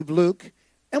Luke.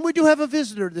 And we do have a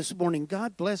visitor this morning.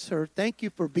 God bless her. Thank you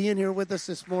for being here with us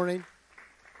this morning.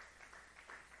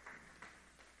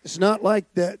 It's not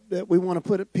like that we want to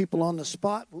put people on the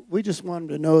spot. We just want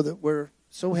them to know that we're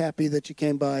so happy that you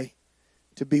came by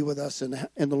to be with us in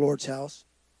the Lord's house.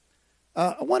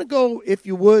 I want to go, if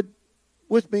you would,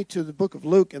 with me to the book of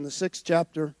Luke in the 6th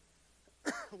chapter.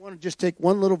 I want to just take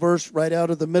one little verse right out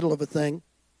of the middle of a thing.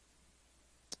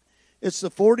 It's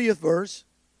the 40th verse.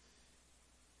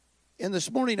 And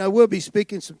this morning I will be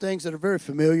speaking some things that are very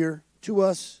familiar to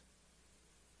us,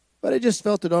 but I just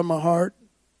felt it on my heart.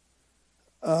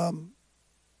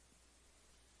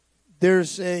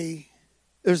 There's a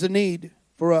need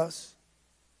for us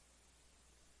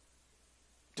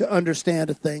to understand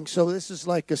a thing. So this is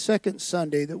like a second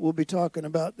Sunday that we'll be talking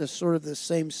about this sort of the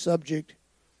same subject.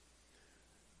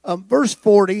 Verse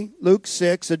 40, Luke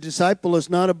 6, a disciple is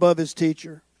not above his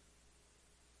teacher,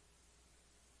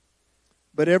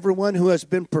 but everyone who has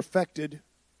been perfected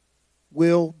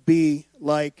will be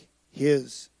like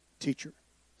his teacher.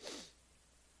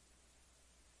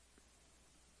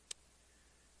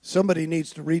 Somebody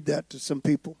needs to read that to some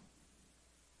people.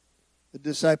 The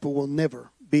disciple will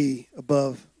never be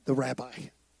above the rabbi.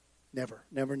 Never,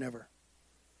 never, never.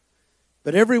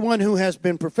 But everyone who has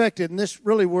been perfected, and this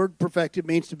really word perfected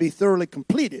means to be thoroughly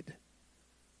completed,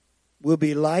 will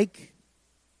be like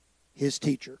his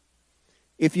teacher.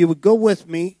 If you would go with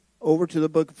me over to the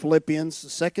book of Philippians, the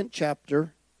 2nd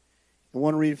chapter. I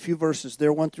want to read a few verses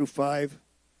there, 1 through 5.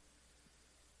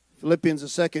 Philippians, the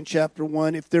 2nd chapter,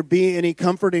 1. If there be any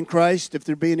comfort in Christ, if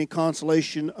there be any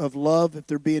consolation of love, if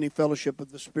there be any fellowship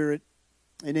of the Spirit,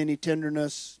 and any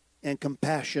tenderness and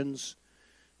compassions,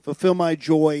 fulfill my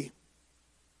joy,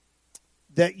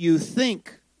 that you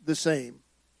think the same.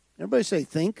 Everybody say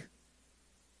think.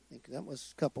 I think that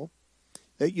was a couple.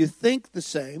 That you think the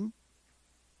same,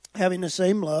 having the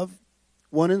same love,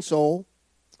 one in soul,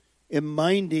 in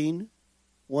minding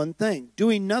one thing,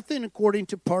 doing nothing according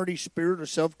to party spirit or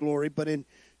self-glory, but in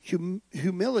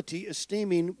humility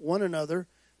esteeming one another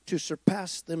to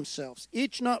surpass themselves,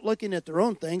 each not looking at their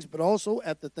own things, but also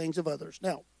at the things of others.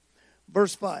 Now,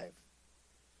 verse 5,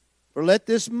 for let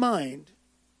this mind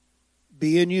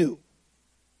be in you,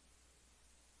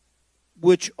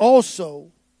 which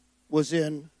also was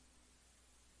in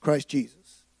Christ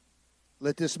Jesus.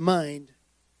 Let this mind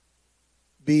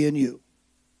be in you,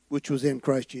 which was in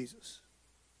Christ Jesus.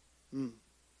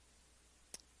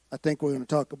 I think we're going to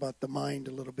talk about the mind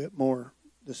a little bit more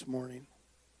this morning.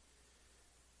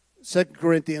 2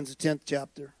 Corinthians, the 10th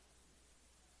chapter.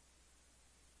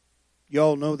 You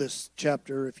all know this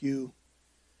chapter.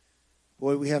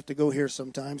 We have to go here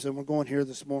sometimes, and we're going here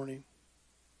this morning.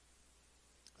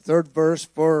 3rd verse,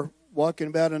 for walking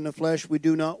about in the flesh, we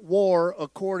do not war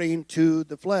according to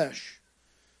the flesh.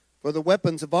 For the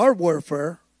weapons of our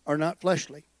warfare are not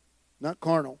fleshly, not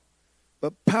carnal,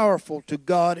 but powerful to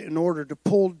God in order to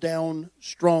pull down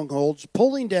strongholds,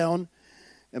 pulling down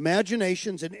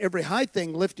imaginations and every high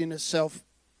thing lifting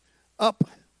up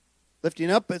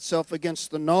itself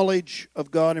against the knowledge of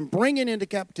God, and bringing into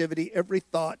captivity every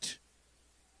thought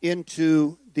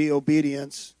into the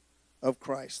obedience of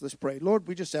Christ. Let's pray. Lord,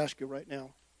 we just ask you right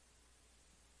now,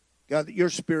 God, that your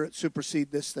Spirit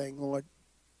supersede this thing, Lord.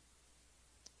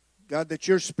 God, that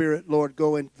your Spirit, Lord,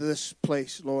 go into this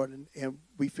place, Lord, and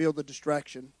we feel the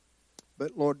distraction.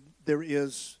 But, Lord, there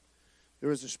is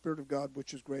a Spirit of God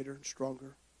which is greater and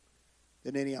stronger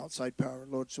than any outside power,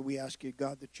 Lord. So we ask you,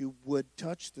 God, that you would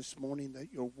touch this morning,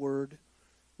 that your word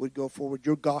would go forward,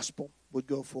 your gospel would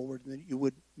go forward, and that you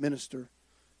would minister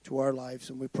to our lives.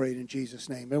 And we pray it in Jesus'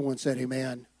 name. Everyone said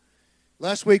amen.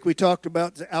 Last week we talked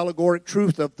about the allegoric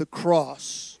truth of the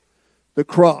cross. The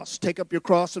cross. Take up your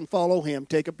cross and follow him.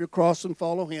 Take up your cross and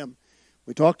follow him.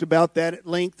 We talked about that at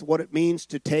length, what it means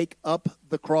to take up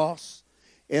the cross.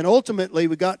 And ultimately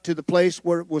we got to the place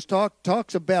where it was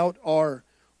talks about our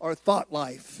thought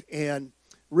life. And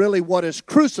really what is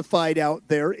crucified out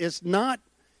there is not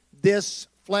this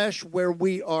flesh where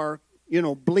we are,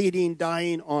 bleeding,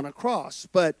 dying on a cross,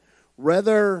 but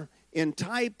rather in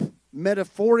type,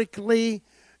 metaphorically,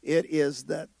 it is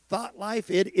that thought life.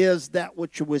 It is that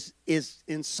which is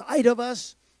inside of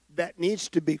us that needs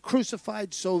to be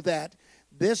crucified so that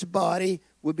this body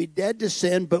will be dead to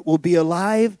sin but will be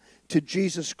alive to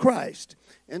Jesus Christ.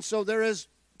 And so there is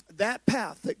that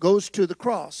path that goes to the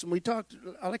cross. And we talked,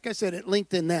 like I said, at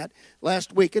length in that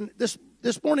last week. And this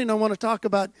morning I want to talk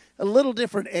about a little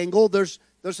different angle. There's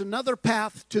another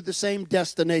path to the same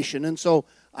destination. And so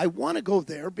I want to go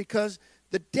there because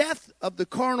the death of the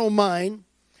carnal mind,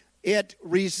 it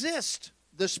resists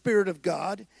the Spirit of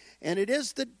God, and it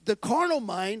is the carnal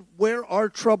mind where our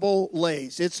trouble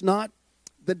lays. It's not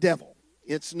the devil.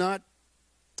 It's not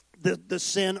the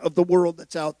sin of the world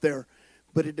that's out there,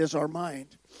 but it is our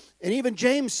mind. And even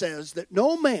James says that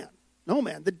no man,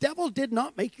 the devil did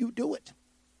not make you do it.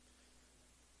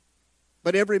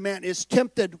 But every man is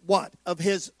tempted, what? Of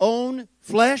his own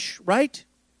flesh, right?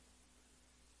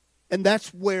 And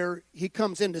that's where he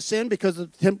comes into sin, because of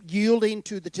yielding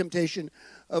to the temptation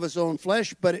of his own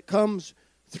flesh. But it comes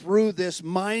through this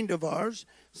mind of ours.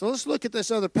 So let's look at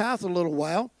this other path a little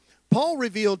while. Paul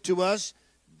revealed to us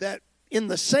that in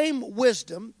the same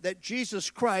wisdom that Jesus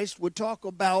Christ would talk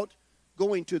about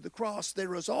going to the cross,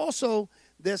 there is also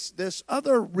this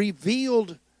other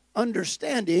revealed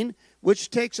understanding which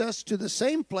takes us to the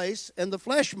same place. And the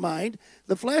flesh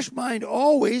mind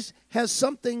always has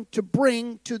something to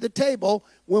bring to the table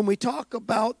when we talk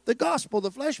about the gospel. The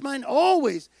flesh mind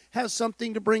always has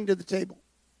something to bring to the table.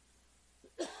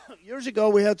 Years ago,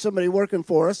 we had somebody working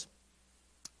for us,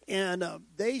 and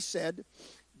they said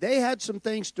they had some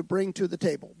things to bring to the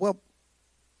table. Well,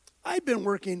 I'd been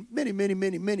working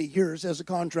many years as a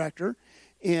contractor,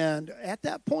 and at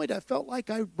that point, I felt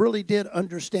like I really did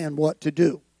understand what to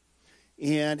do,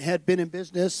 and had been in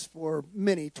business for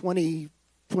 20,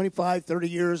 25, 30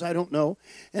 years, I don't know.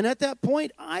 And at that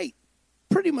point, I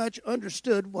pretty much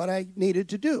understood what I needed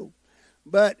to do.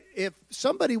 But if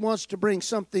somebody wants to bring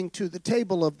something to the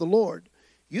table of the Lord,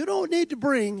 you don't need to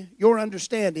bring your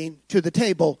understanding to the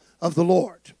table of the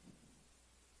Lord.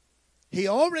 He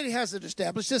already has it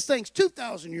established. This thing's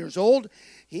 2,000 years old.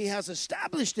 He has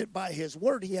established it by His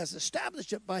Word. He has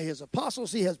established it by His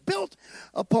apostles. He has built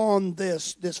upon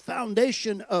this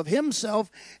foundation of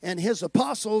Himself and His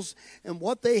apostles and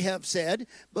what they have said.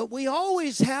 But we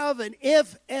always have an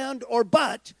if, and, or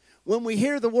but when we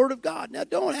hear the Word of God. Now,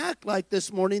 don't act like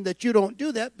this morning that you don't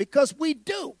do that, because we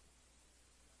do.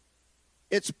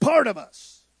 It's part of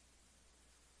us.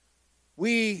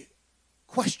 We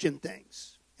question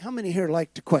things. How many here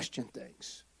like to question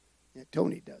things? Yeah,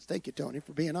 Tony does. Thank you, Tony,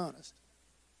 for being honest.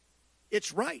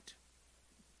 It's right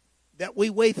that we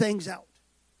weigh things out.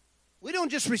 We don't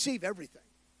just receive everything.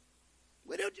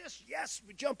 We don't just,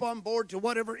 we jump on board to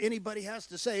whatever anybody has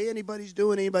to say, anybody's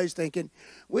doing, anybody's thinking.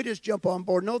 We just jump on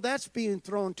board. No, that's being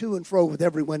thrown to and fro with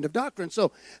every wind of doctrine.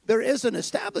 So there is an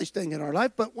established thing in our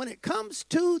life, but when it comes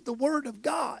to the Word of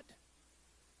God,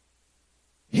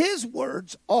 His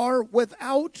words are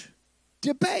without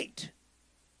debate.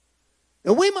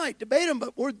 Now, we might debate them,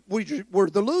 but we're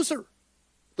the loser.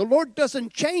 The Lord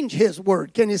doesn't change His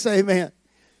word. Can you say amen?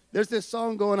 There's this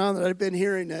song going on that I've been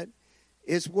hearing that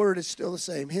His word is still the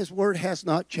same. His word has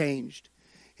not changed.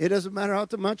 It doesn't matter how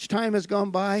much time has gone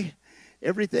by.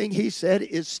 Everything He said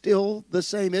is still the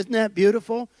same. Isn't that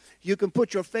beautiful? You can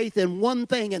put your faith in one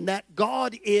thing, and that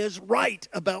God is right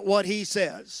about what He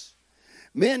says.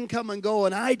 Men come and go,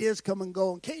 and ideas come and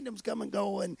go, and kingdoms come and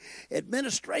go, and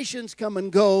administrations come and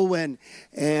go, and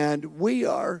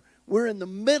we're in the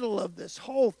middle of this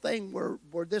whole thing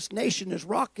where this nation is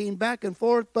rocking back and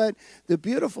forth. But the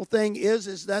beautiful thing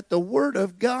is that the Word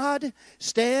of God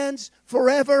stands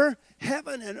forever.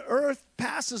 Heaven and earth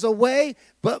passes away,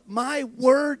 but my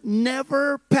word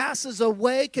never passes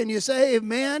away. Can you say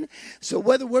amen? So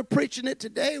whether we're preaching it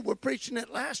today, we're preaching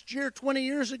it last year, 20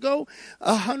 years ago,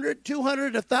 100,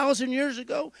 200, 1,000 years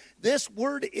ago, this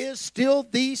word is still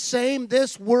the same.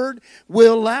 This word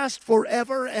will last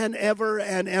forever and ever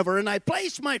and ever. And I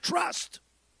place my trust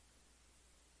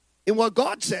in what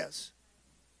God says.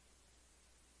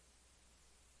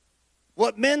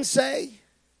 What men say,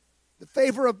 the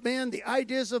favor of men, the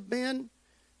ideas of men,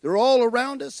 they're all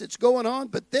around us. It's going on.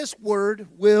 But this word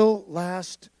will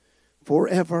last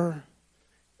forever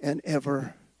and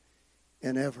ever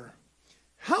and ever.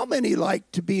 How many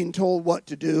like to being told what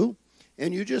to do,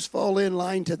 and you just fall in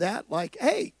line to that? Like,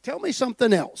 hey, tell me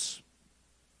something else.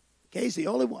 Kay's the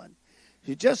only one.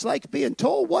 She just likes being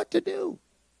told what to do.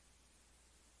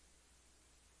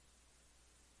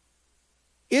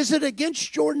 Is it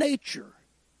against your nature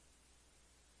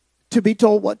to be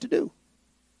told what to do?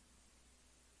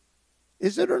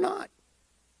 Is it or not?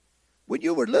 When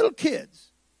you were little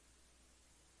kids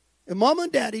and Mom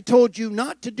and Daddy told you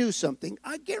not to do something,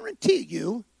 I guarantee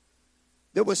you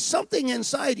there was something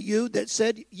inside of you that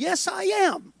said, yes, I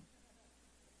am.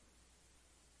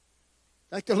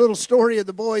 Like the little story of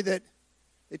the boy that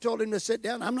they told him to sit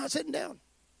down. I'm not sitting down.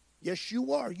 Yes,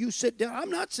 you are. You sit down. I'm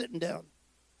not sitting down.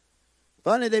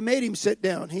 Finally, they made him sit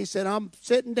down. He said, I'm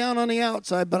sitting down on the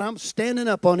outside, but I'm standing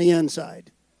up on the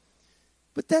inside.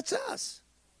 But that's us.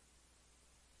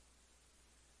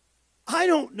 I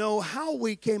don't know how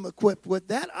we came equipped with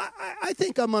that. I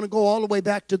think I'm going to go all the way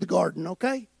back to the garden,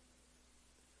 okay?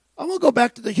 I'm going to go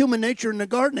back to the human nature in the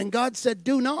garden, and God said,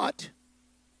 do not.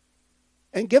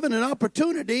 And given an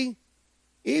opportunity,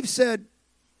 Eve said,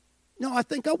 no, I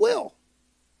think I will.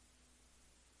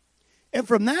 And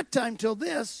from that time till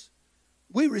this,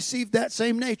 we received that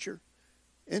same nature.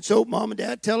 And so Mom and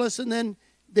Dad tell us, and then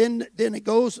it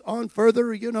goes on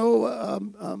further.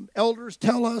 Elders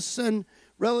tell us, and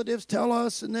relatives tell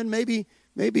us, and then maybe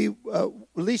at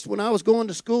least when I was going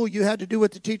to school, you had to do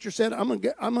what the teacher said. I'm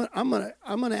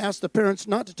gonna ask the parents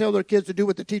not to tell their kids to do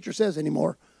what the teacher says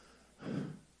anymore.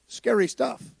 Scary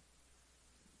stuff.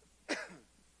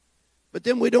 But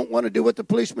then we don't want to do what the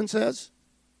policeman says.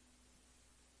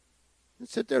 And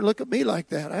sit there and look at me like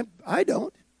that. I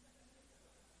don't.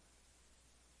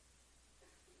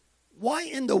 Why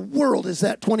in the world is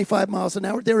that 25 miles an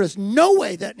hour? There is no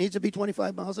way that needs to be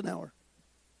 25 miles an hour.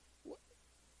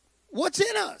 What's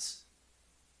in us?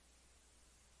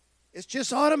 It's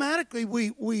just automatically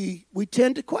we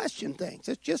tend to question things.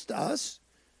 It's just us.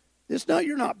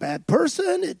 You're not a bad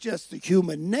person. It's just the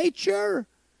human nature.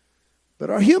 But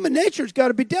our human nature's got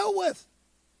to be dealt with.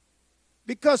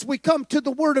 Because we come to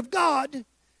the Word of God,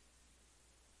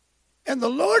 and the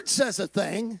Lord says a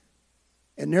thing,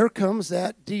 and there comes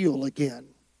that deal again.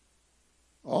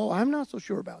 Oh, I'm not so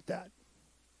sure about that.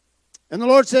 And the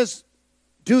Lord says,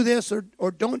 do this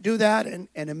or don't do that, and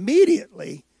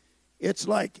immediately it's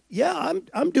like, yeah,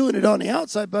 I'm doing it on the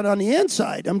outside, but on the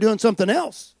inside, I'm doing something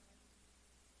else.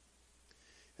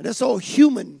 And this whole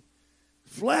human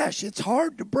flesh, it's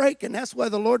hard to break, and that's why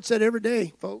the Lord said every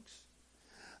day, folks,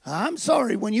 I'm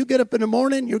sorry, when you get up in the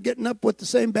morning, you're getting up with the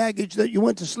same baggage that you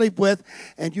went to sleep with,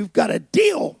 and you've got to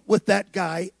deal with that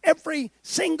guy every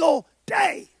single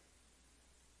day.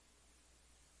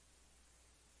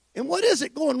 And what is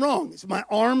it going wrong? Is my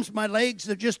arms, my legs,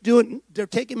 they're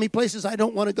taking me places I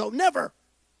don't want to go? Never.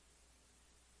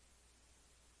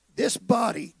 This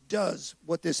body does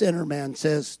what this inner man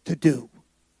says to do.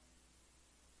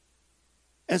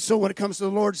 And so when it comes to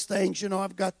the Lord's things,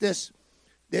 I've got this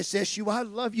issue. I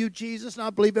love you, Jesus. And I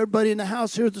believe everybody in the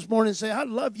house here this morning say, I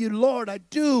love you, Lord. I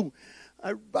do.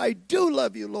 I do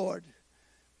love you, Lord.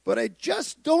 But I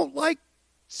just don't like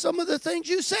some of the things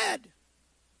you said.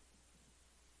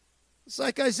 It's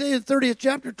like Isaiah 30th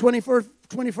chapter,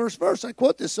 21st verse. I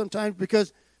quote this sometimes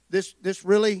because this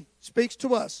really speaks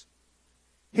to us.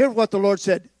 Here's what the Lord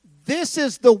said. This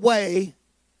is the way,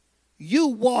 you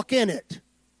walk in it.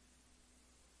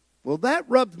 Well, that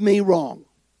rubbed me wrong.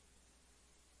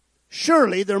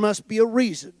 Surely there must be a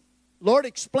reason. Lord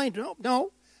explained,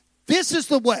 no, this is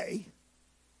the way,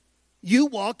 you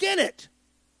walk in it.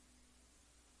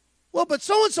 Well, but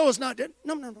so-and-so is not dead.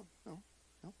 No.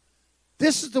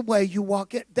 This is the way you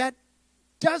walk it. That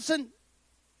doesn't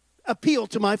appeal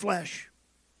to my flesh.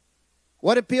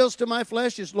 What appeals to my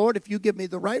flesh is, Lord, if you give me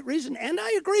the right reason, and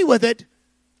I agree with it,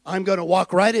 I'm going to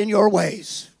walk right in your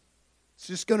ways. It's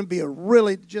just going to be a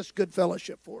really just good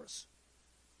fellowship for us.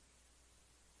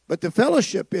 But the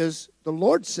fellowship is, the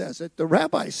Lord says it, the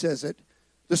rabbi says it,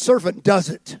 the servant does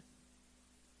it.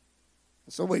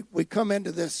 So we come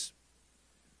into this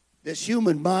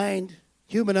human mind,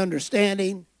 human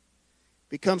understanding,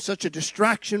 becomes such a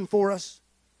distraction for us.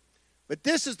 But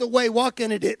this is the way walk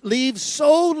in it. It leaves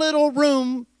so little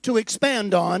room to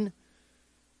expand on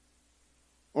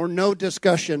or no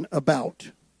discussion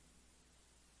about.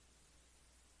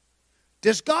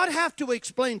 Does God have to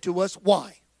explain to us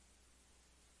why?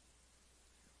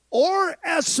 Or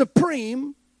as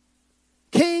supreme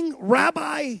king,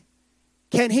 rabbi,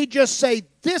 can he just say,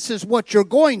 this is what you're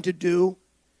going to do,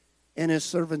 and his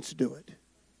servants do it?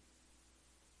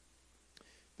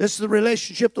 This is the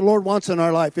relationship the Lord wants in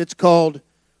our life. It's called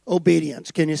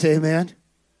obedience. Can you say amen?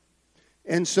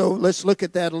 And so let's look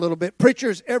at that a little bit.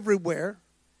 Preachers everywhere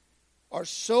are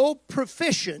so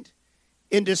proficient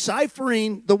in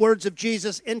deciphering the words of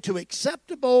Jesus into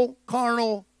acceptable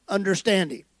carnal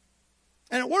understanding.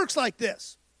 And it works like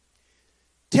this.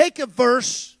 Take a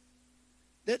verse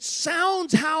that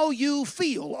sounds how you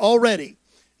feel already.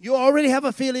 You already have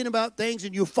a feeling about things,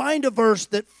 and you find a verse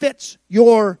that fits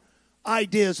your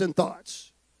ideas and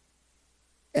thoughts.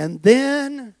 And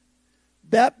then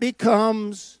that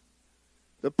becomes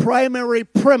the primary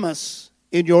premise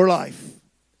in your life.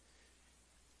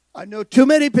 I know too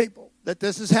many people that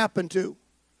this has happened to.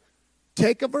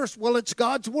 Take a verse. Well, it's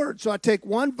God's word. So I take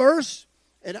one verse,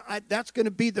 and that's going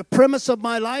to be the premise of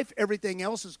my life. Everything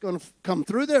else is going to come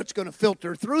through there. It's going to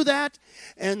filter through that.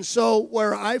 And so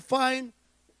where I find,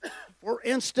 for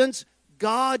instance,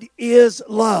 God is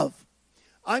love,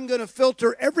 I'm going to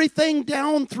filter everything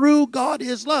down through God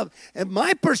is love. And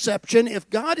my perception, if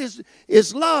God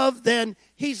is love, then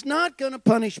he's not going to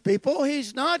punish people.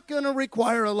 He's not going to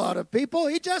require a lot of people.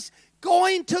 He's just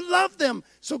going to love them.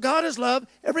 So God is love.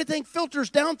 Everything filters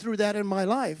down through that in my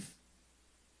life.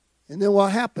 And then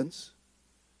what happens?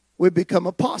 We become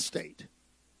apostate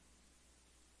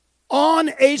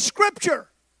on a scripture.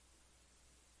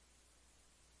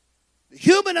 The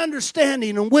human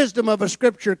understanding and wisdom of a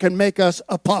scripture can make us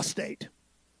apostate.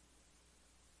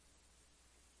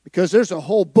 Because there's a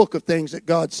whole book of things that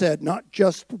God said, not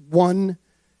just one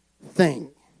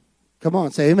thing. Come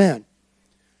on, say amen.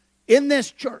 In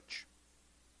this church,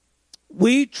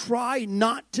 we try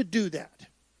not to do that.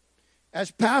 As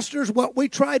pastors, what we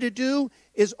try to do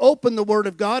is open the Word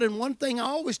of God. And one thing I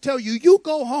always tell you, you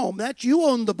go home. That's you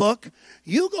own the book.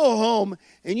 You go home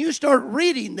and you start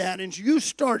reading that and you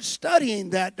start studying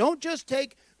that. Don't just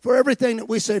take for everything that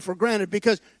we say for granted,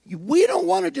 because we don't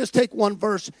want to just take one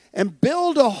verse and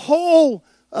build a whole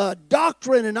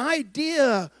doctrine and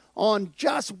idea on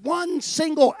just one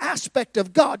single aspect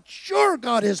of God. Sure,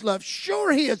 God is love.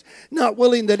 Sure, he is not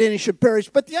willing that any should perish.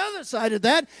 But the other side of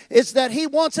that is that he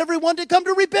wants everyone to come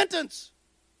to repentance.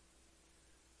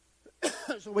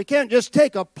 So we can't just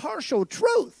take a partial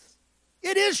truth.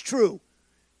 It is true,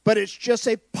 but it's just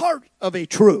a part of a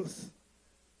truth.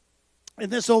 And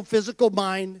this old physical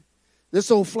mind, this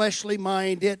old fleshly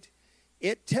mind,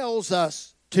 it tells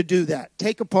us to do that.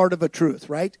 Take a part of a truth,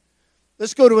 right?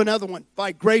 Let's go to another one.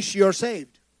 By grace you're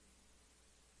saved.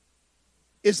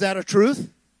 Is that a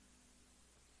truth?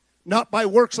 Not by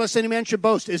works lest any man should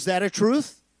boast. Is that a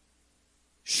truth?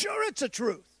 Sure, it's a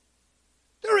truth.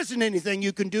 There isn't anything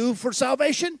you can do for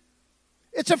salvation.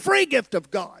 It's a free gift of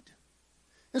God.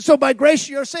 And so by grace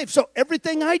you're saved. So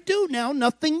everything I do now,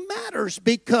 nothing matters,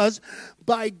 because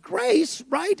by grace,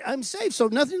 right, I'm saved. So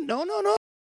nothing, no.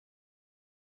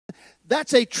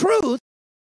 That's a truth.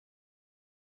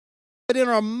 But in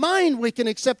our mind, we can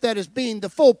accept that as being the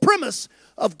full premise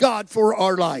of God for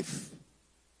our life.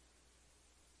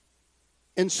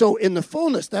 And so in the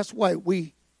fullness, that's why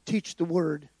we teach the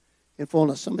word in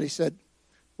fullness. Somebody said,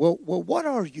 well, what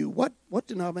are you? What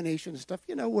denomination and stuff?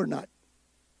 We're not.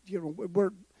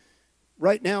 We're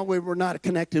right now we're not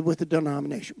connected with the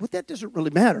denomination. Well, that doesn't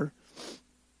really matter.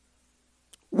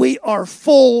 We are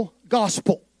full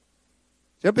gospel.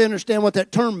 Does everybody understand what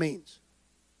that term means?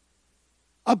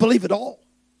 I believe it all.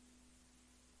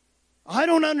 I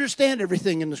don't understand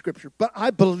everything in the scripture, but I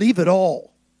believe it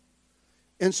all.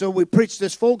 And so we preach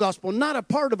this full gospel, not a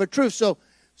part of a truth.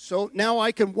 So now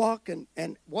I can walk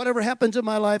and whatever happens in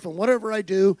my life and whatever I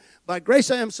do, by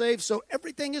grace I am saved, so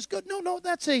everything is good. No,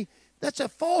 that's a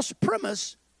false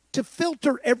premise to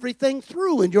filter everything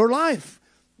through in your life.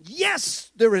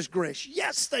 Yes, there is grace.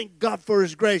 Yes, thank God for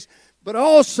his grace. But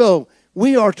also,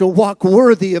 we are to walk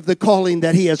worthy of the calling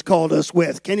that he has called us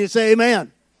with. Can you say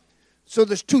amen? So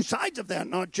there's two sides of that,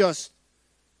 not just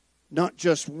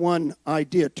one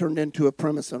idea turned into a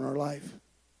premise in our life.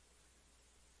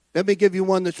 Let me give you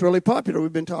one that's really popular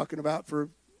we've been talking about for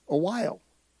a while.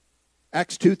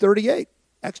 Acts 2:38.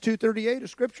 Acts 2:38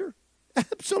 is scripture?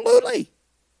 Absolutely.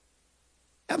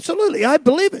 Absolutely. I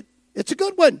believe it. It's a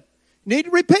good one. You need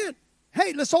to repent.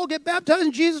 Hey, let's all get baptized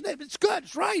in Jesus' name. It's good.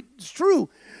 It's right. It's true.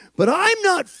 But I'm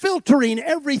not filtering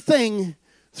everything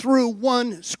through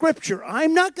one scripture.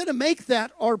 I'm not going to make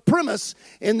that our premise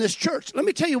in this church. Let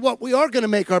me tell you what we are going to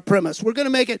make our premise. We're going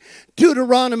to make it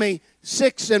Deuteronomy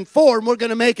 6:4, and we're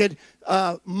going to make it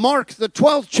Mark the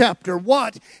 12th chapter.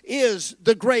 What is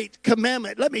the great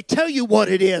commandment? Let me tell you what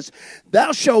it is.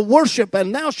 Thou shalt worship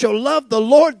and thou shalt love the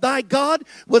Lord thy God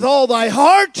with all thy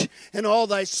heart and all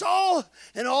thy soul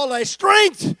and all thy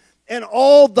strength and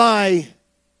all thy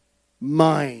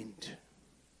mind.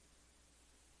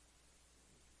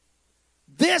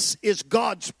 This is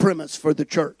God's premise for the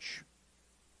church.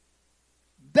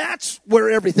 That's where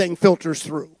everything filters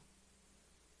through.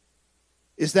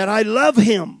 Is that I love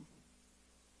him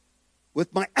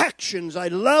with my actions. I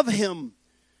love him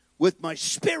with my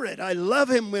spirit. I love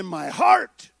him in my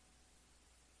heart.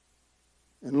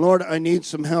 And Lord, I need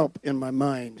some help in my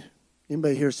mind.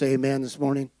 Anybody here say amen this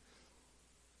morning?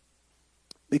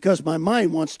 Because my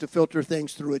mind wants to filter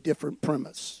things through a different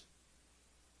premise.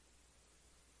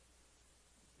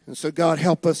 And so God,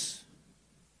 help us.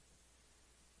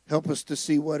 Help us to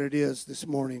see what it is this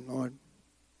morning, Lord.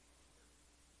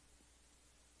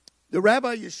 The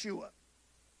Rabbi Yeshua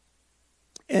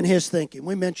and his thinking.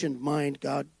 We mentioned mind,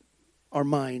 God, our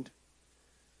mind.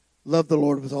 Love the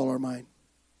Lord with all our mind.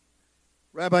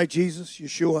 Rabbi Jesus,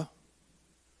 Yeshua,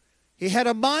 he had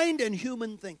a mind and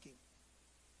human thinking.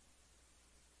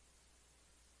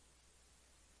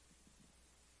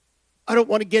 I don't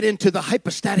want to get into the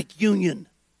hypostatic union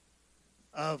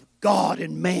of God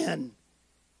and man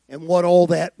and what all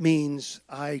that means.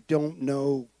 I don't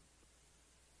know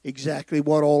exactly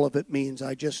what all of it means.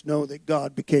 I just know that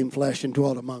God became flesh and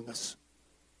dwelt among us.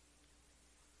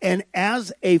 And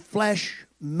as a flesh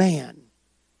man,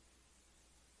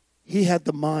 he had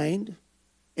the mind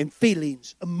and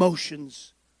feelings,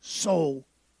 emotions, soul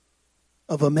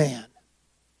of a man.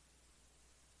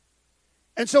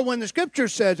 And so when the scripture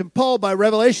says, and Paul by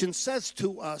revelation says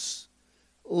to us,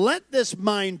 let this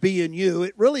mind be in you,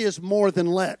 it really is more than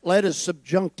let. Let is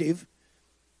subjunctive.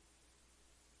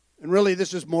 And really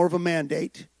this is more of a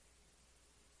mandate.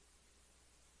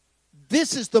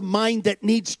 This is the mind that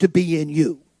needs to be in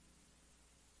you.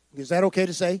 Is that okay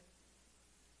to say?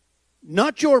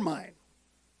 Not your mind.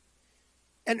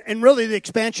 And really the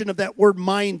expansion of that word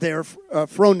mind there,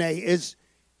 phrone, is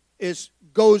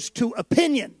goes to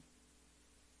opinion.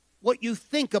 What you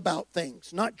think about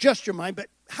things. Not just your mind, but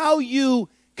how you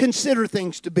consider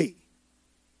things to be.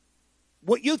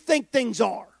 What you think things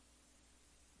are.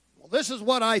 Well, this is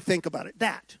what I think about it.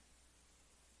 That.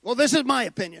 Well, this is my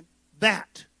opinion.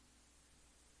 That.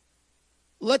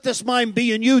 Let this mind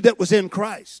be in you that was in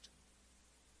Christ.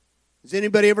 Has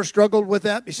anybody ever struggled with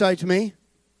that besides me?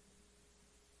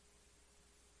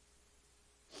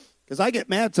 Because I get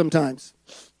mad sometimes.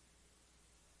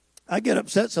 I get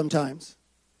upset sometimes.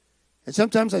 And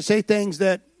sometimes I say things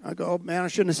that I go, oh, man, I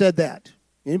shouldn't have said that.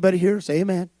 Anybody here? Say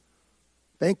amen.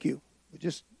 Thank you.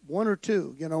 Just one or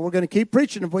two. You know, we're going to keep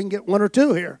preaching if we can get one or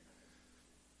two here.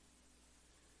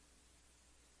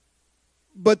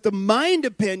 But the mind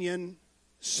opinion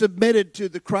submitted to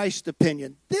the Christ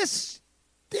opinion. This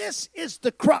is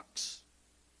the crux.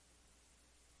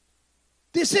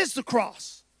 This is the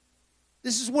cross.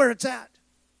 This is where it's at.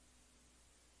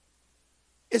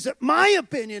 Is that my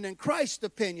opinion and Christ's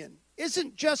opinion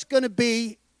isn't just going to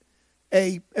be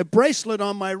a bracelet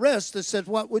on my wrist that says,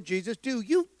 what would Jesus do?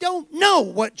 You don't know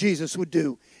what Jesus would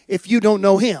do if you don't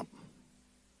know him.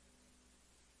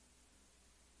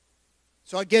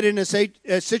 So I get in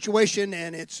a situation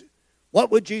and it's, what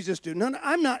would Jesus do? No,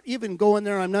 I'm not even going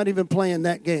there. I'm not even playing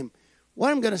that game. What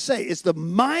I'm going to say is the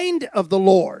mind of the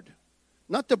Lord,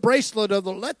 not the bracelet of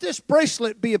the Lord. Let this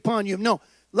bracelet be upon you. No,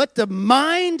 let the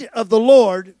mind of the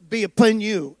Lord be upon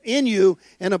you, in you,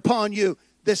 and upon you.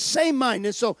 The same mind.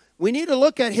 And so we need to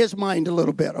look at his mind a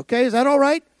little bit, okay? Is that all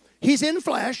right? He's in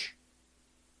flesh.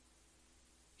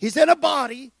 He's in a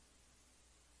body.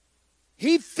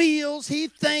 He feels, he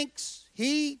thinks,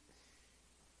 he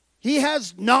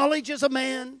has knowledge as a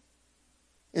man.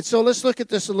 And so let's look at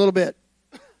this a little bit.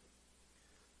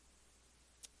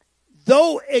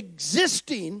 Though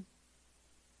existing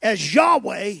as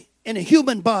Yahweh in a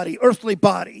human body, earthly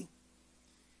body,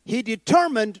 he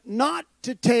determined not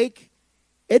to take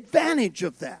advantage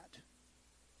of that.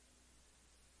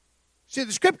 See,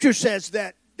 the scripture says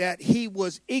that he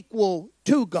was equal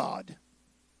to God.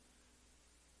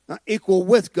 Not equal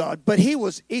with God, but he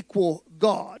was equal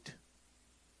God.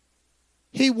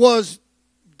 He was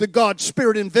the God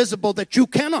Spirit invisible that you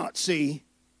cannot see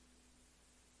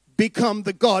become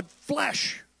the God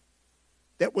flesh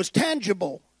that was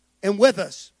tangible and with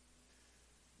us.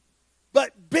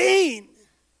 But being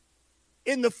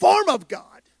in the form of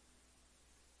God,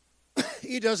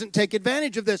 he doesn't take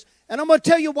advantage of this. And I'm going to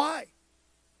tell you why.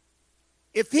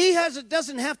 If he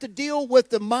doesn't have to deal with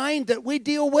the mind that we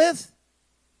deal with,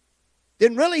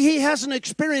 then really he hasn't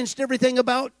experienced everything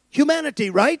about humanity,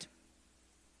 right?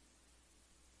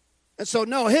 And so,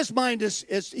 no, his mind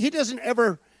is he doesn't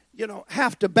ever,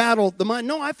 have to battle the mind.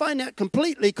 No, I find that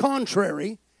completely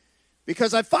contrary,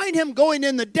 because I find him going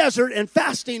in the desert and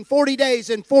fasting 40 days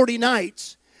and 40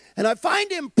 nights. And I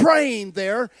find him praying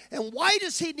there. And why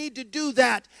does he need to do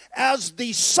that as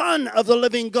the Son of the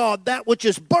living God, that which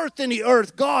is birthed in the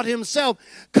earth, God himself,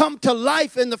 come to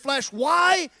life in the flesh?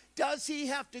 Why does he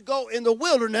have to go in the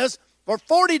wilderness for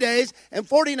 40 days and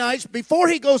 40 nights before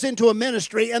he goes into a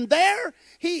ministry? And there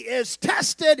he is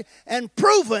tested and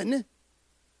proven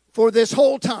for this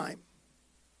whole time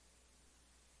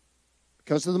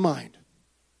because of the mind.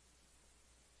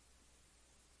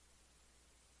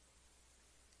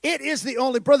 It is the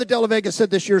only, Brother De La Vega said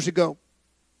this years ago,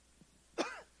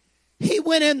 he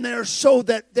went in there so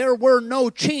that there were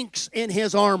no chinks in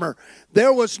his armor.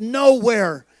 There was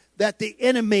nowhere that the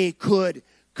enemy could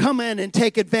come in and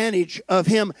take advantage of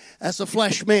him as a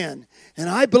flesh man. And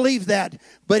I believe that.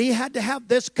 But he had to have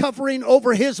this covering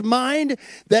over his mind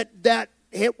that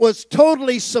it was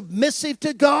totally submissive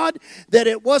to God, that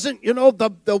it wasn't,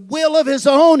 the will of his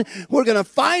own. We're going to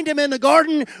find him in the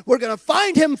garden. We're going to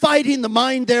find him fighting the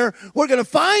mind there. We're going to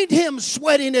find him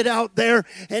sweating it out there.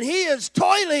 And he is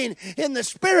toiling in the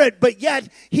spirit, but yet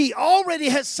he already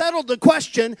has settled the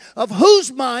question of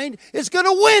whose mind is going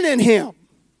to win in him.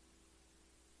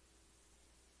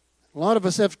 A lot of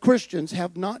us as Christians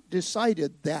have not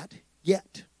decided that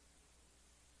yet.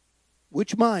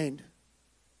 Which mind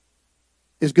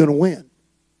is going to win?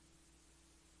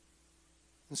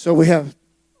 And so we have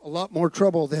a lot more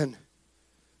trouble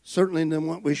certainly than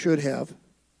what we should have.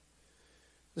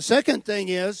 The second thing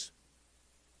is,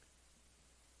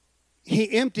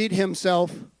 he emptied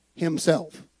himself.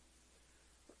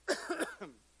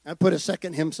 I put a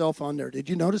second himself on there. Did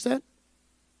you notice that?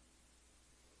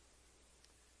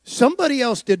 Somebody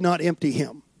else did not empty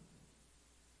him.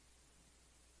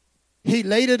 He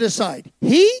laid it aside.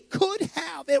 He could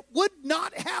have. It would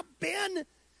not have been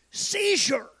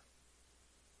seizure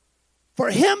for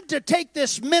him to take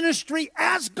this ministry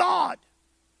as God.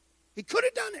 He could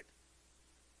have done it.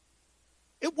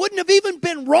 It wouldn't have even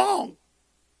been wrong.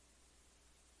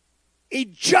 He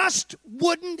just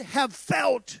wouldn't have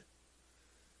felt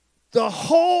the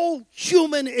whole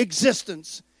human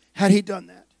existence had he done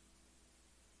that.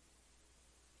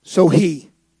 So he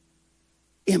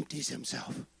empties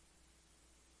himself.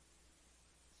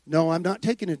 No, I'm not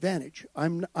taking advantage.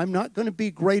 I'm not going to be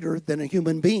greater than a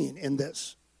human being in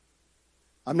this.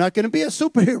 I'm not going to be a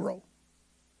superhero.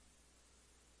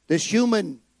 This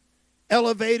human,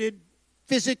 elevated,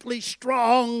 physically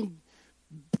strong,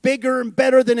 bigger and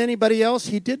better than anybody else,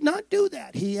 he did not do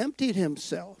that. He emptied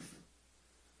himself.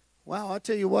 Wow, I'll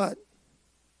tell you what.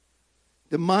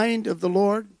 The mind of the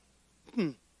Lord,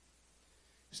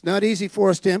 it's not easy for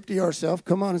us to empty ourselves.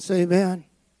 Come on and say amen.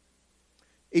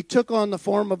 He took on the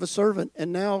form of a servant,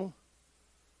 and now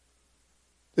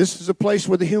this is a place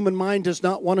where the human mind does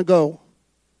not want to go.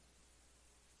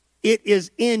 It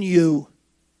is in you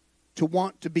to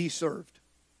want to be served.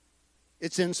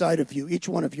 It's inside of you, each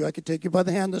one of you. I could take you by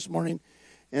the hand this morning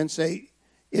and say,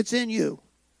 it's in you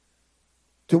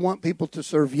to want people to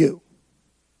serve you.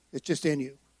 It's just in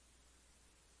you.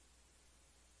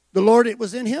 The Lord, it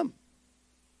was in him.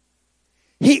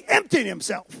 He emptied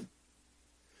himself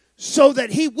so that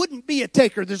he wouldn't be a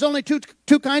taker. There's only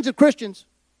two kinds of Christians: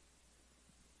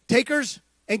 takers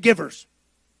and givers.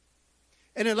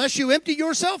 And unless you empty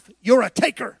yourself, you're a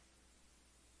taker.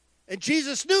 And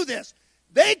Jesus knew this.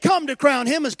 They come to crown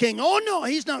him as king. Oh, no,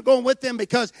 he's not going with them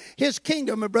because his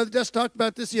kingdom, my brother just talked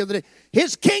about this the other day,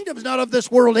 his kingdom's not of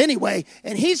this world anyway,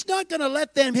 and he's not going to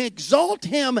let them exalt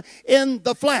him in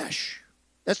the flesh.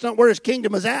 That's not where his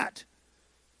kingdom is at.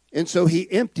 And so he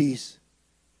empties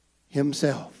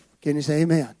himself. Can you say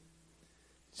amen?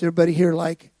 Does everybody here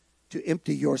like to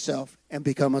empty yourself and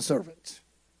become a servant?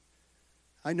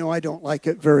 I know I don't like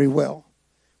it very well.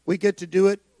 We get to do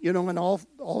it, in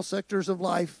all sectors of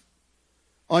life.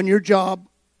 On your job,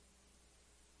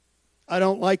 I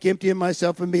don't like emptying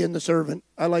myself and being the servant.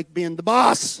 I like being the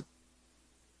boss.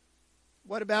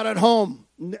 What about at home?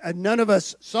 None of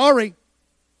us, sorry,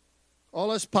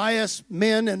 all us pious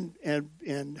men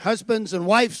and husbands and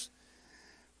wives,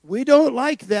 we don't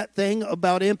like that thing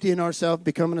about emptying ourselves,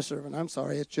 becoming a servant. I'm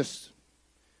sorry, it's just,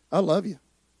 I love you.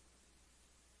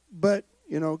 But,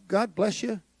 God bless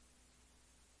you.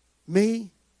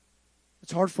 Me,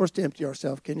 it's hard for us to empty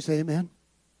ourselves. Can you say amen?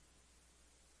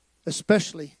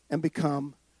 Especially and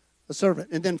become a servant.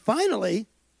 And then finally,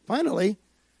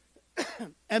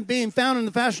 and being found in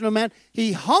the fashion of man,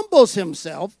 he humbles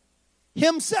himself.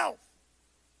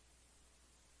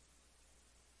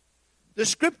 The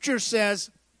scripture says,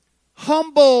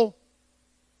 humble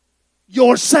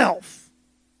yourself.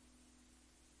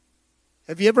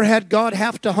 Have you ever had God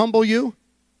have to humble you?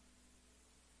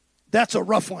 That's a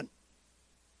rough one.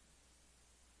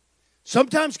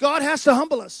 Sometimes God has to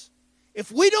humble us. If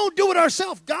we don't do it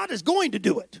ourselves, God is going to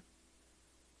do it.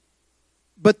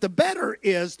 But the better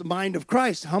is the mind of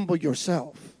Christ. Humble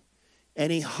yourself.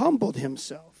 And he humbled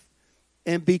himself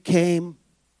and became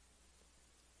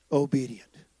obedient.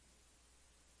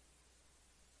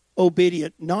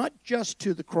 Obedient not just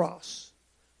to the cross,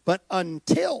 but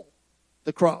until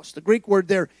the cross. The Greek word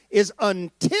there is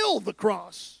until the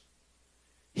cross.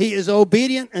 He is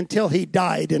obedient until he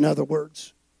died, in other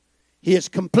words. He is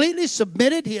completely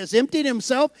submitted. He has emptied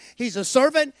himself. He's a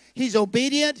servant. He's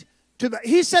obedient.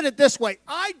 He said it this way,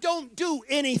 I don't do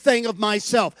anything of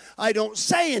myself. I don't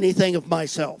say anything of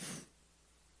myself.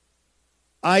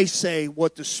 I say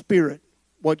what the Spirit,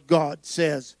 what God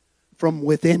says from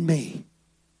within me.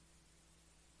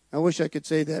 I wish I could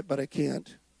say that, but I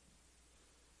can't.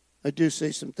 I do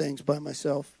say some things by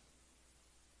myself.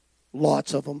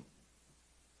 Lots of them.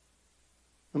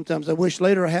 Sometimes I wish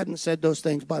later I hadn't said those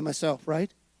things by myself,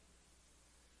 right?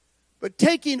 But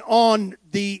taking on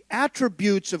the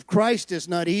attributes of Christ is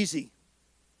not easy.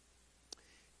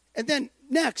 And then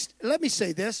next, let me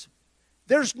say this.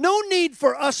 There's no need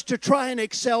for us to try and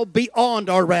excel beyond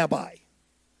our rabbi.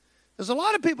 There's a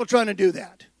lot of people trying to do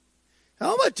that.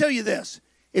 Now, I'm going to tell you this.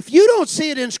 If you don't see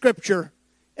it in Scripture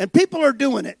and people are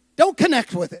doing it, don't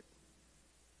connect with it.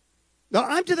 Now,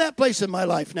 I'm to that place in my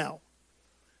life now.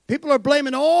 People are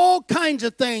blaming all kinds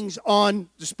of things on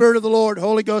the Spirit of the Lord,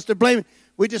 Holy Ghost. They're blaming.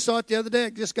 We just saw it the other day. I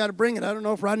just got to bring it. I don't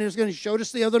know if Rodney was going to show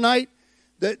us the other night.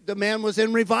 The man was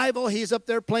in revival. He's up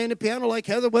there playing the piano like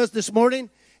Heather was this morning.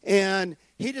 And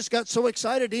he just got so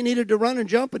excited he needed to run and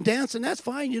jump and dance. And that's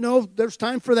fine. You know, there's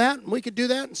time for that. And we could do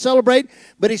that and celebrate.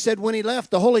 But he said when he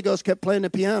left, the Holy Ghost kept playing the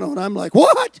piano. And I'm like,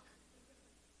 what?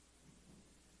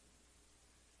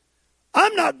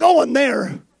 I'm not going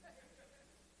there.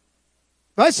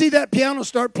 If I see that piano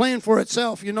start playing for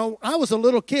itself, you know, I was a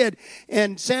little kid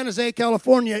in San Jose,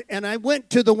 California, and I went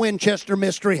to the Winchester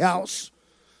Mystery House.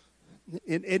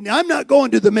 And I'm not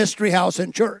going to the Mystery House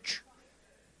in church.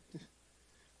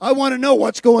 I want to know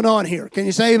what's going on here. Can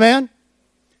you say amen?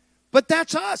 But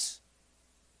that's us.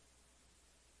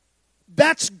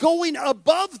 That's going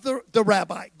above the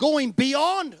rabbi, going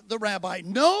beyond the rabbi.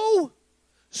 No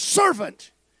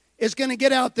servant is going to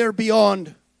get out there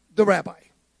beyond the rabbi.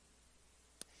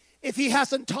 If he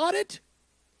hasn't taught it,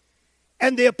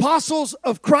 and the apostles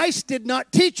of Christ did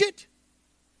not teach it,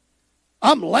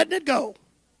 I'm letting it go.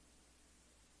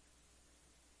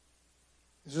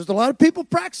 There's a lot of people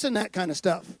practicing that kind of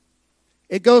stuff.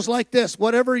 It goes like this: as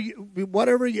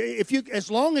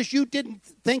long as you didn't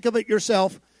think of it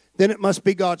yourself, then it must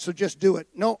be God. So just do it.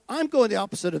 No, I'm going the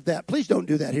opposite of that. Please don't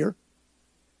do that here.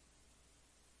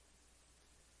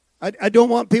 I don't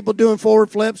want people doing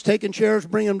forward flips, taking chairs,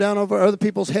 bringing them down over other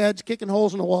people's heads, kicking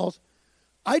holes in the walls.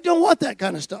 I don't want that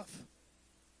kind of stuff.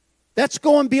 That's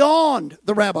going beyond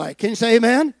the rabbi. Can you say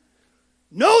amen?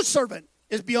 No servant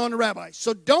is beyond the rabbi.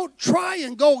 So don't try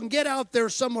and go and get out there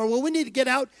somewhere. Well, we need to get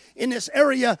out in this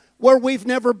area where we've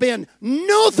never been.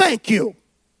 No, thank you.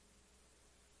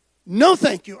 No,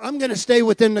 thank you. I'm going to stay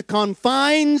within the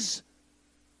confines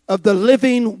of the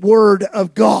living Word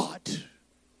of God.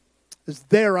 Because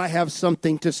there I have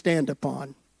something to stand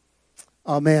upon.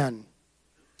 Amen.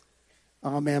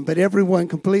 Amen. But everyone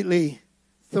completely,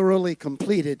 thoroughly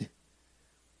completed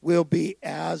will be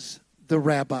as the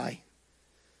rabbi.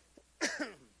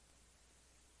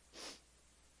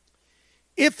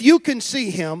 If you can see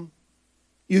him,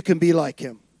 you can be like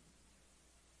him.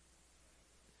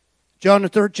 John the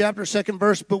 3rd chapter, 2nd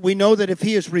verse, but we know that if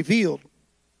he is revealed,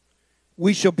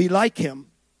 we shall be like him,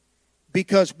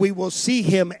 because we will see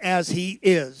him as he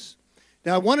is.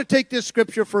 Now, I want to take this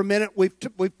scripture for a minute.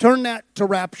 We've turned that to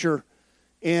rapture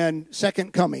and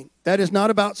second coming. That is not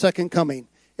about second coming.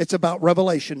 It's about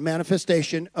revelation,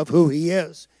 manifestation of who he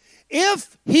is.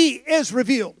 If he is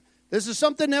revealed, this is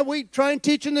something that we try and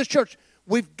teach in this church.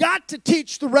 We've got to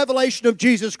teach the revelation of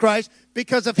Jesus Christ,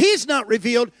 because if he's not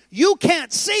revealed, you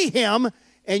can't see him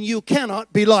and you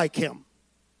cannot be like him.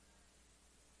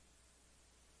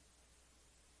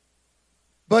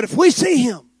 But if we see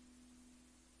him,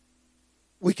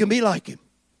 we can be like him.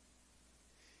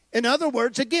 In other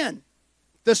words, again,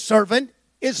 the servant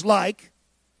is like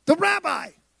the rabbi.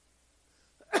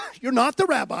 You're not the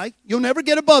rabbi. You'll never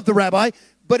get above the rabbi.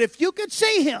 But if you could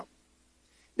see him.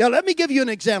 Now, let me give you an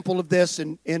example of this.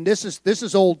 And this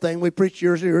is old thing. We preached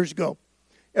years and years ago.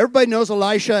 Everybody knows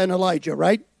Elisha and Elijah,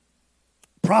 right?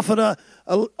 Prophet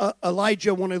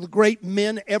Elijah, one of the great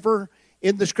men ever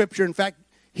in the Scripture. In fact,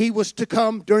 he was to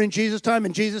come during Jesus' time,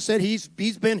 and Jesus said, he's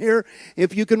been here.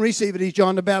 If you can receive it, he's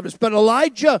John the Baptist. But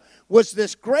Elijah was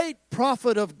this great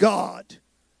prophet of God.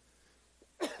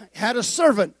 Had a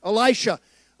servant, Elisha.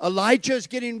 Elijah is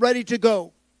getting ready to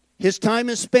go. His time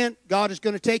is spent. God is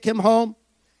going to take him home.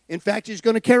 In fact, he's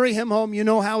going to carry him home. You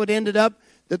know how it ended up,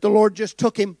 that the Lord just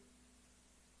took him.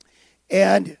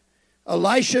 And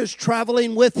Elisha is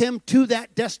traveling with him to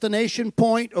that destination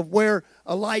point of where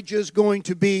Elijah is going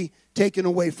to be taken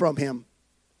away from him.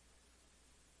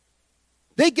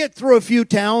 They get through a few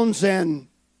towns, and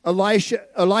Elijah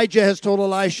has told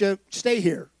Elisha, stay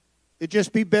here. It'd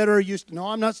just be better. No,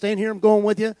 I'm not staying here. I'm going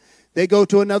with you. They go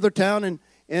to another town, and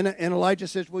Elijah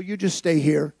says, well, you just stay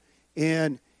here.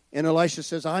 And Elisha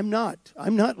says, I'm not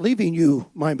leaving you,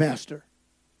 my master.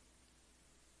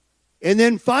 And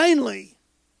then finally,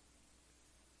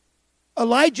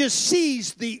 Elijah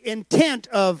sees the intent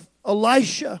of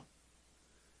Elisha,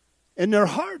 and their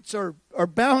hearts are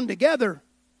bound together.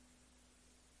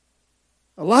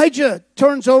 Elijah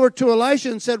turns over to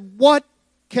Elisha and said, what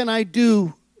can I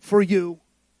do for you?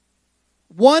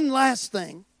 One last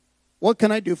thing. What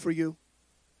can I do for you?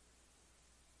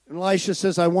 And Elisha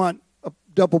says, I want a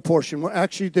double portion. Well,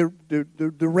 actually, the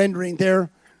rendering there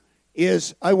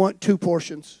is, I want 2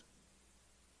 portions.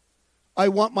 I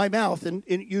want my mouth, and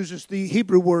it uses the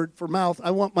Hebrew word for mouth.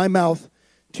 I want my mouth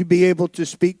to be able to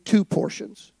speak 2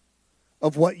 portions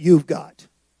of what you've got.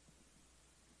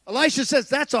 Elisha says,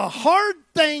 that's a hard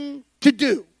thing to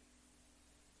do.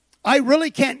 I really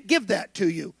can't give that to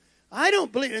you. I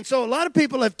don't believe. And so a lot of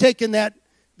people have taken that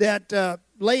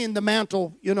laying the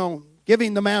mantle,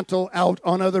 giving the mantle out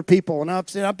on other people. And I've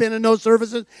said, I've been in those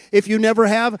services. If you never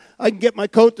have, I can get my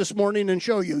coat this morning and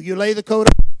show you. You lay the coat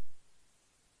up.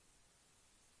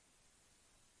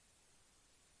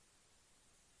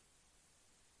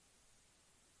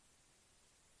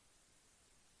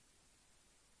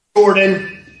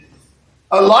 Jordan.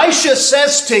 Elisha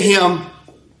says to him,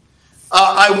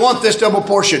 I want this double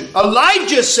portion.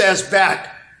 Elijah says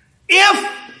back,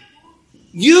 if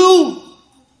you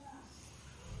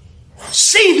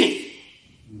see me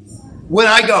when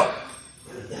I go.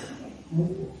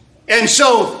 And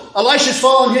so Elisha's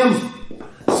following him,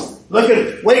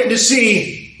 waiting to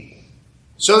see,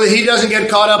 so that he doesn't get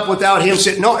caught up without him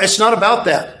saying, no, it's not about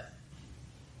that.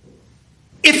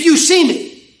 If you see me,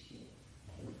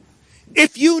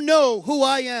 if you know who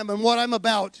I am and what I'm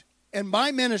about and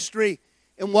my ministry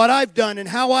and what I've done and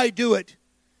how I do it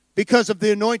because of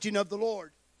the anointing of the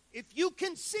Lord, if you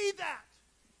can see that,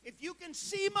 if you can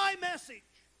see my message,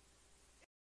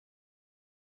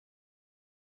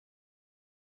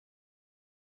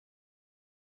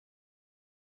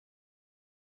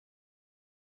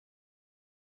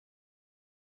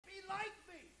 be like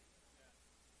me.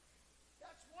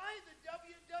 That's why the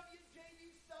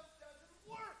WWJD stuff doesn't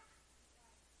work.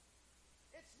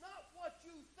 It's not what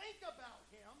you think about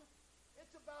him.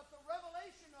 It's about the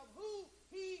revelation of who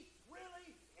he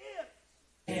really is.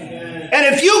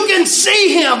 And if you can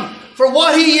see him for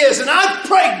what he is, and I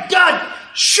pray, God,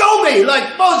 show me,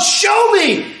 show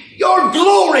me your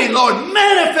glory, Lord.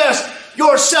 Manifest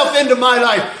yourself into my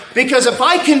life. Because if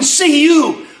I can see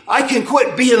you, I can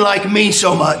quit being like me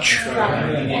so much.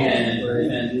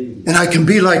 And I can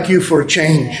be like you for a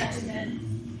change.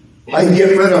 I can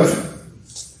get rid of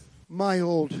my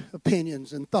old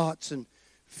opinions and thoughts and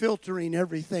filtering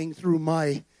everything through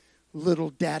my little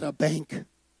data bank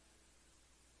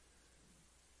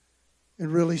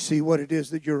and really see what it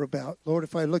is that you're about. Lord,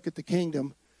 if I look at the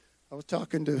kingdom, I was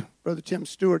talking to Brother Tim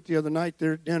Stewart the other night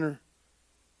there at dinner.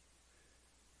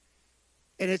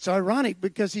 And it's ironic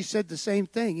because he said the same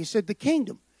thing. He said the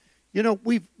kingdom.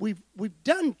 We've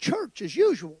done church as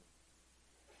usual.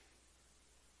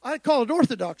 I call it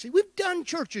orthodoxy. We've done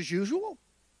church as usual.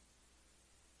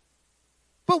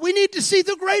 But we need to see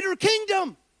the greater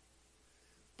kingdom.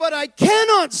 But I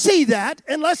cannot see that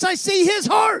unless I see his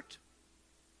heart.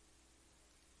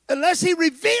 Unless he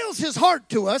reveals his heart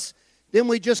to us, then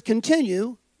we just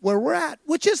continue where we're at,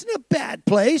 which isn't a bad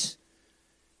place.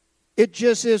 It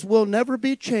just is, we'll never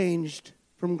be changed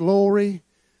from glory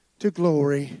to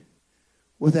glory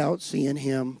without seeing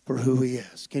him for who he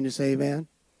is. Can you say amen?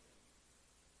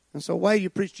 And so why do you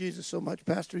preach Jesus so much,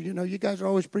 Pastor? You guys are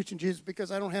always preaching Jesus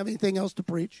because I don't have anything else to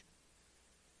preach.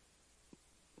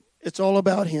 It's all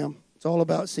about him. It's all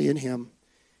about seeing him.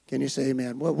 Can you say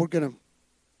amen? Well, the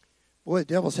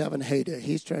devil's having a heyday.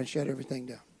 He's trying to shut everything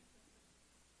down.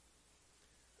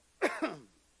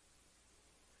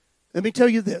 Let me tell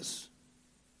you this.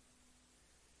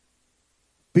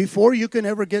 Before you can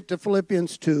ever get to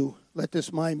Philippians 2, let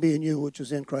this mind be in you, which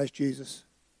is in Christ Jesus.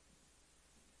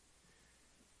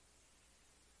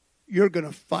 You're going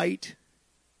to fight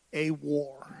a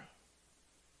war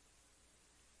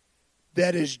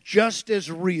that is just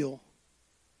as real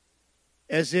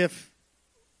as if,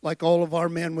 like all of our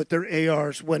men with their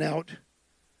ARs went out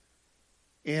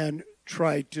and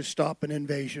tried to stop an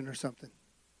invasion or something.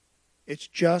 It's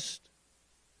just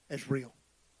as real.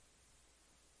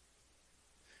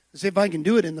 See, if I can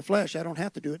do it in the flesh, I don't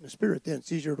have to do it in the spirit then.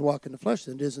 It's easier to walk in the flesh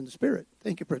than it is in the spirit.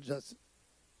 Thank you, Brother Justin.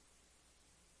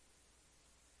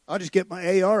 I'll just get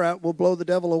my AR out. We'll blow the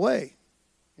devil away.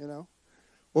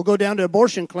 We'll go down to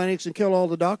abortion clinics and kill all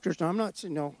the doctors. Now, I'm not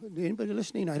saying, anybody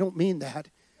listening, I don't mean that.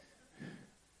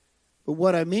 But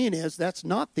what I mean is that's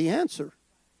not the answer.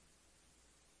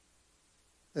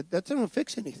 That doesn't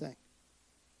fix anything.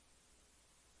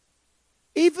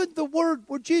 Even the word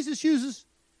where Jesus uses,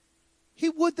 he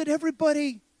would that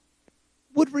everybody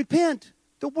would repent.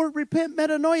 The word repent,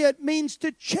 metanoia, it means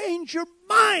to change your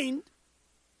mind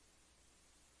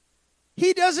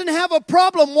He doesn't have a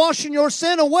problem washing your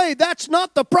sin away. That's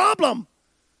not the problem.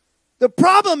 The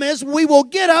problem is we will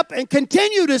get up and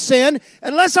continue to sin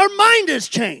unless our mind is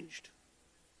changed.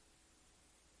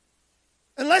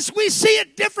 Unless we see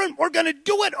it different, we're going to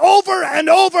do it over and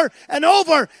over and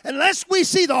over. Unless we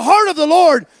see the heart of the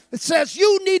Lord that says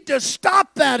you need to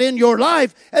stop that in your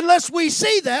life. Unless we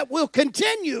see that, we'll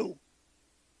continue.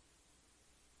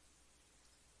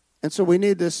 And so we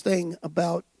need this thing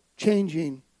about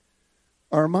changing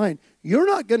our mind. You're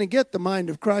not going to get the mind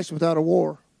of Christ without a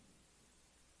war.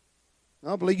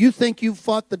 I believe you think you've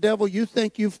fought the devil, you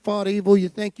think you've fought evil, you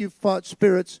think you've fought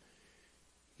spirits.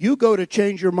 You go to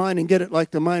change your mind and get it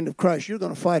like the mind of Christ, you're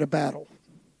going to fight a battle.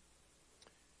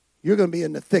 You're going to be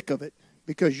in the thick of it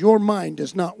because your mind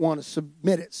does not want to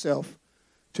submit itself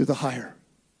to the higher.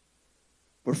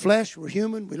 We're flesh, we're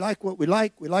human, we like what we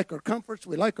like our comforts,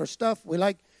 we like our stuff, we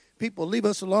like people leave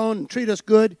us alone and treat us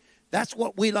good. That's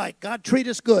what we like. God, treat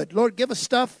us good. Lord, give us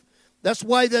stuff. That's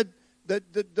why the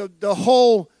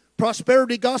whole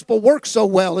prosperity gospel works so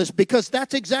well, is because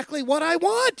that's exactly what I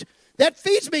want. That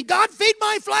feeds me. God, feed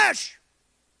my flesh.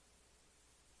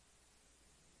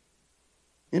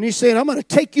 And he's saying, I'm going to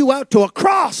take you out to a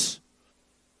cross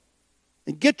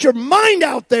and get your mind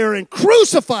out there and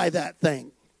crucify that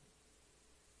thing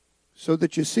so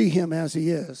that you see him as he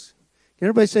is. Can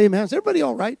everybody say amen? Is everybody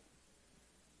all right?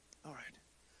 All right.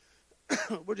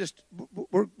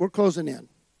 we're closing in.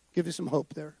 Give you some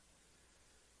hope there.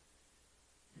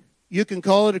 You can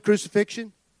call it a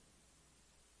crucifixion.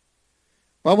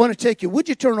 Well, I want to take you, would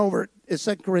you turn over to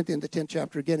 2 Corinthians, the 10th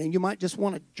chapter again, and you might just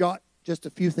want to jot just a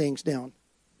few things down.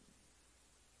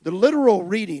 The literal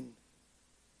reading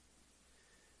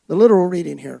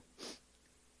here.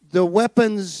 The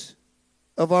weapons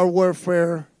of our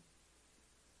warfare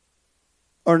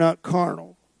are not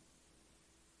carnal.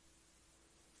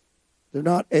 They're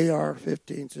not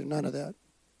AR-15s, they're none of that.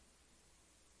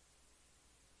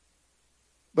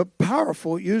 But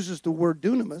powerful, it uses the word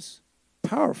dunamis,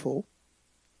 powerful.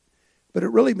 But it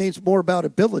really means more about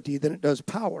ability than it does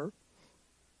power.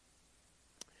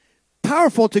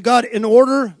 Powerful to God in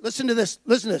order, listen to this,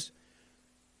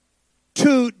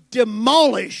 to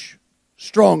demolish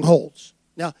strongholds.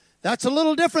 Now, that's a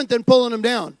little different than pulling them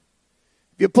down.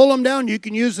 If you pull them down, you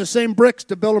can use the same bricks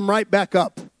to build them right back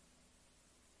up.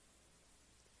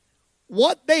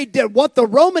 What they did, what the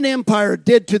Roman Empire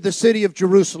did to the city of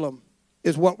Jerusalem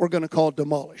is what we're going to call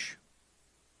demolish.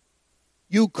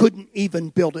 You couldn't even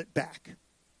build it back.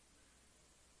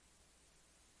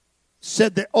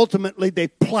 Said that ultimately they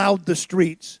plowed the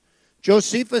streets.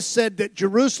 Josephus said that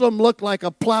Jerusalem looked like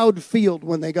a plowed field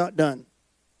when they got done.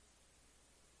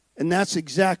 And that's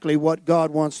exactly what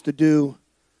God wants to do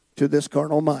to this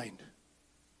carnal mind.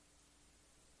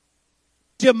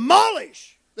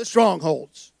 Demolish the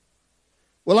strongholds.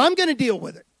 Well, I'm going to deal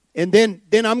with it. And then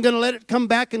I'm going to let it come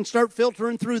back and start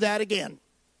filtering through that again.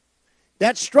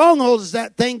 That stronghold is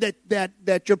that thing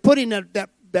that you're putting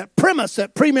that premise,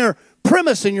 that premier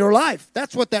premise in your life.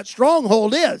 That's what that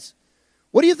stronghold is.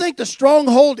 What do you think the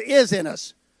stronghold is in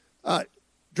us?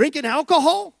 Drinking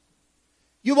alcohol?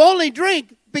 You only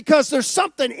drink because there's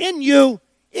something in you,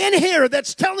 in here,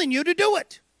 that's telling you to do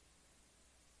it.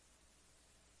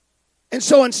 And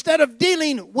so instead of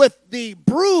dealing with the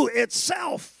brew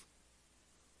itself,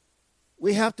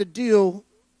 we have to deal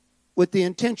with the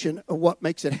intention of what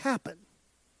makes it happen.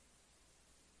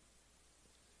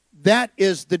 That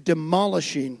is the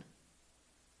demolishing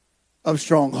of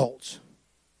strongholds.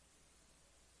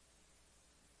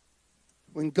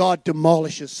 When God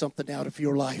demolishes something out of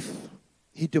your life,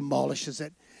 He demolishes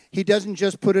it. He doesn't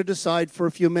just put it aside for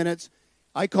a few minutes.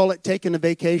 I call it taking a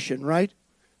vacation, right?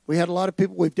 We had a lot of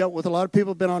people, we've dealt with a lot of people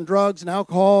who have been on drugs and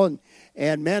alcohol,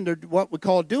 and man, they're what we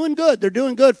call doing good. They're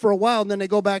doing good for a while, and then they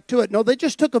go back to it. No, they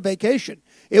just took a vacation.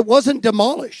 It wasn't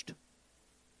demolished.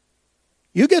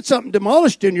 You get something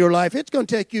demolished in your life, it's going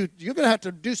to take you, you're going to have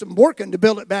to do some working to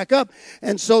build it back up.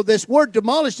 And so this word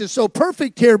demolished is so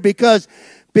perfect here because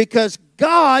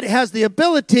God has the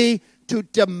ability to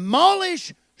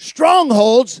demolish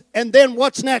strongholds, and then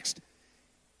what's next?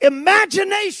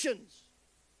 Imaginations.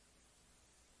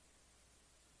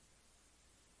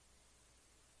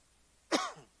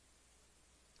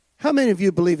 How many of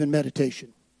you believe in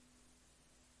meditation?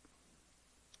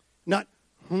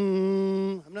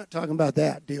 I'm not talking about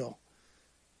that deal.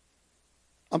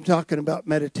 I'm talking about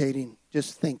meditating,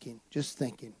 just thinking.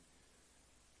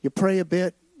 You pray a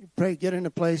bit, get in a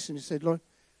place, and you say, Lord,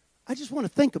 I just want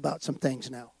to think about some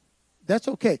things now. That's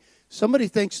okay. Somebody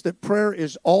thinks that prayer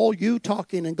is all you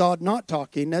talking and God not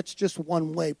talking. That's just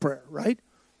one-way prayer, right?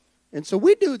 And so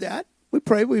we do that. We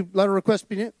pray, we let our request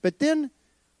be in, but then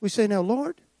We say, now,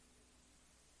 Lord,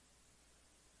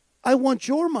 I want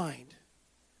your mind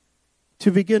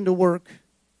to begin to work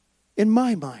in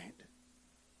my mind.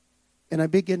 And I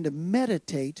begin to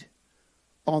meditate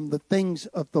on the things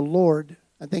of the Lord.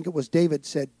 I think it was David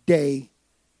said, day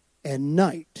and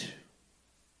night.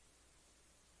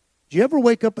 Do you ever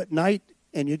wake up at night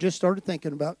and you just started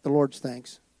thinking about the Lord's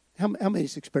things? How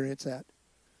many's experienced that?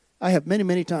 I have many,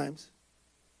 many times.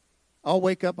 I'll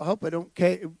wake up. I hope I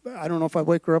don't know if I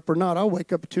wake her up or not. I'll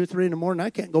wake up at 2 or 3 in the morning. I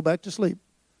can't go back to sleep.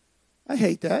 I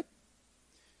hate that.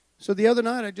 So the other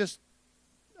night I just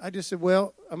said,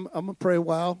 well, I'm going to pray a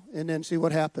while and then see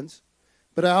what happens.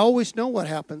 But I always know what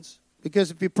happens,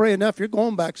 because if you pray enough, you're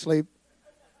going back to sleep.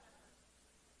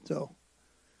 So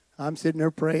I'm sitting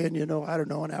there praying, I don't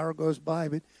know, an hour goes by,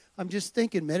 but I'm just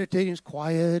thinking, meditating is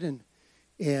quiet, and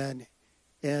then,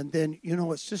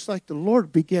 it's just like the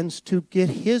Lord begins to get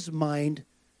his mind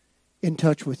in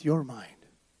touch with your mind.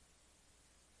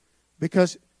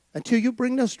 Because until you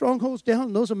bring those strongholds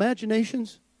down, those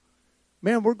imaginations,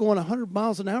 man, we're going 100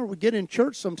 miles an hour. We get in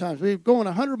church sometimes. We're going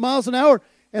 100 miles an hour,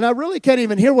 and I really can't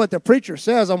even hear what the preacher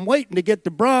says. I'm waiting to get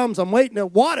to Brahms. I'm waiting to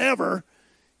whatever,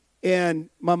 and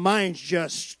my mind's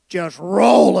just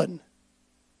rolling.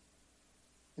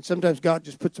 And sometimes God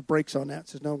just puts the brakes on that and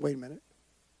says, no, wait a minute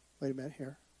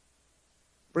here.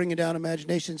 Bringing down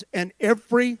imaginations, and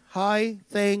every high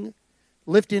thing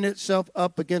lifting itself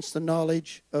up against the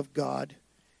knowledge of God.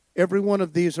 Every one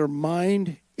of these are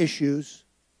mind issues.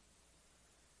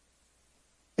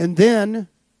 And then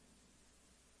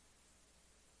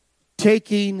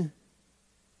taking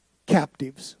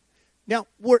captives. Now,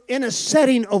 we're in a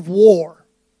setting of war.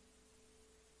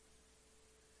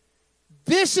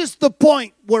 This is the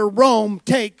point where Rome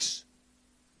takes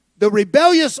the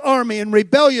rebellious army and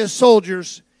rebellious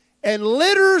soldiers and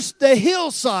litters the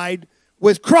hillside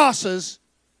with crosses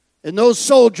and those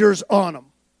soldiers on them.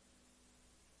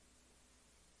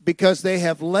 Because they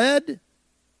have led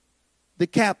the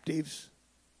captives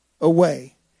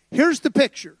away. Here's the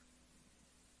picture.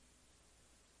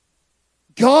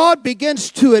 God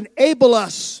begins to enable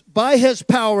us by his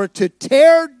power to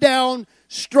tear down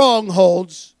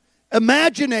strongholds,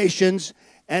 imaginations,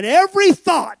 and every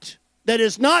thought that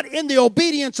is not in the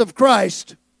obedience of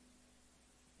Christ.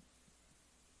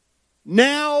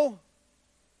 Now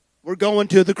we're going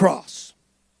to the cross.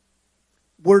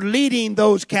 We're leading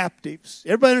those captives.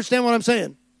 Everybody understand what I'm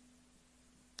saying?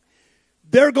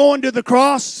 They're going to the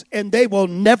cross, and they will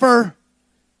never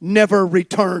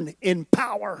return in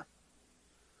power.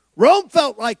 Rome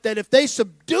felt like that if they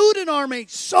subdued an army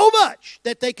so much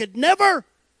that they could never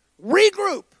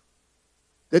regroup,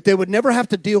 that they would never have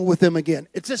to deal with them again.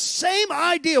 It's the same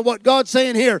idea what God's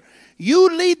saying here. You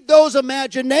lead those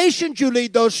imaginations, you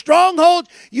lead those strongholds,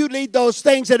 you lead those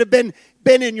things that have been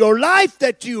in your life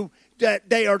that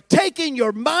they are taking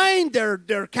your mind,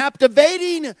 they're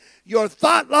captivating your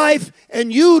thought life,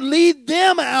 and you lead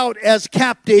them out as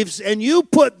captives, and you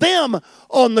put them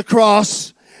on the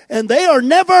cross, and they are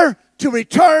never to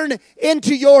return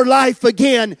into your life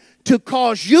again to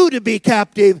cause you to be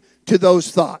captive to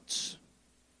those thoughts.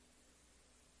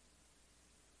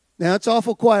 Now, it's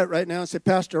awful quiet right now. I say,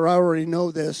 Pastor, I already know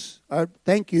this.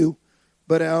 Thank you,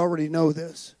 but I already know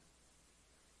this.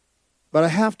 But I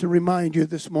have to remind you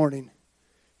this morning,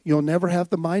 you'll never have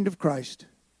the mind of Christ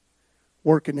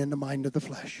working in the mind of the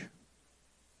flesh.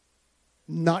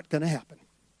 Not going to happen.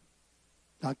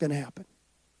 Not going to happen.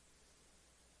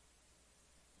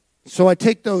 So I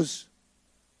take those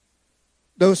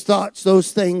thoughts,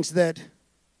 those things that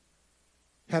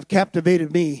have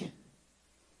captivated me,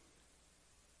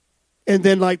 and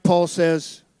then, like Paul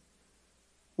says,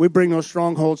 we bring those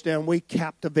strongholds down, we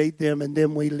captivate them, and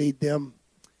then we lead them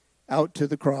out to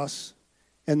the cross.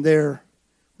 And there,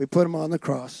 we put them on the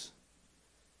cross.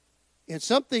 And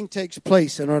something takes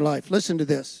place in our life. Listen to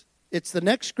this. It's the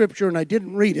next scripture, and I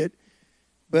didn't read it,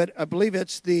 but I believe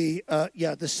it's the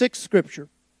 6th scripture.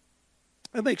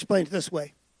 Let me explain it this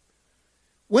way.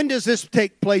 When does this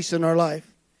take place in our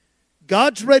life?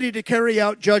 God's ready to carry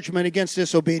out judgment against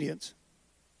disobedience.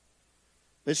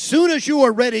 As soon as you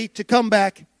are ready to come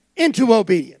back into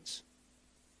obedience.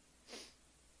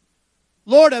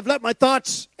 Lord, I've let my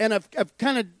thoughts, and I've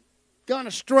kind of gone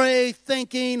astray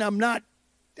thinking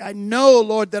I know,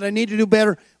 Lord, that I need to do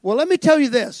better. Well, let me tell you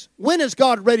this. When is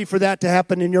God ready for that to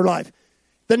happen in your life?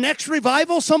 The next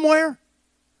revival somewhere?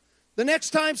 The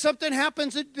next time something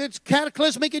happens that's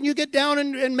cataclysmic and you get down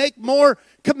and make more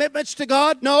commitments to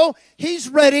God? No, he's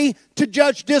ready to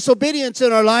judge disobedience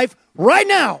in our life right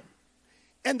now.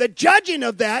 And the judging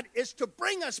of that is to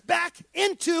bring us back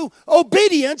into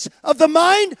obedience of the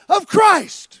mind of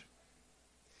Christ.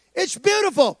 It's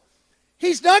beautiful.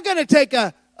 He's not going to take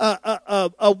a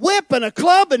whip and a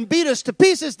club and beat us to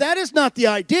pieces. That is not the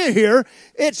idea here.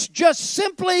 It's just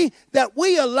simply that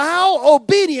we allow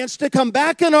obedience to come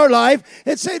back in our life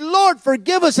and say, Lord,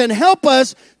 forgive us and help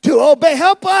us to obey.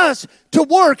 Help us to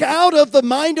work out of the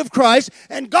mind of Christ.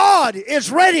 And God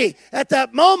is ready at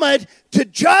that moment to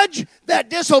judge that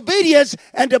disobedience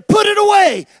and to put it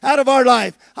away out of our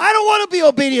life. I don't want to be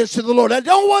obedient to the Lord. I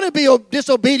don't want to be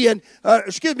disobedient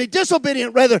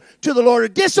rather to the Lord, or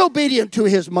disobedient to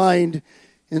His mind.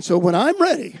 And so when I'm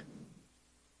ready,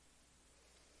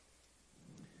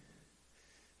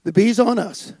 the bee's on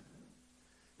us.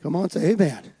 Come on, say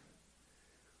amen.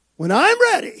 When I'm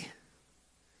ready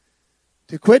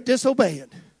to quit disobeying,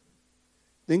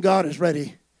 then God is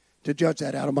ready to judge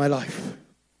that out of my life.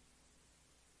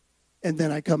 And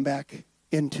then I come back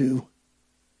into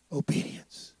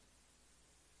obedience.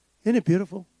 Isn't it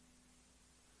beautiful?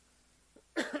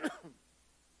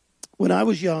 When I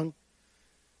was young,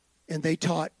 and they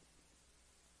taught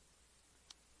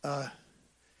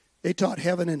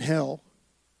heaven and hell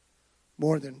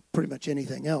more than pretty much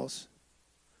anything else.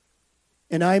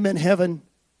 And I'm in heaven,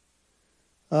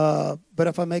 but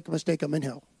if I make a mistake, I'm in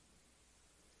hell.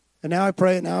 And now I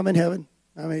pray, and now I'm in heaven.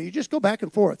 I mean, you just go back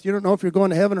and forth. You don't know if you're going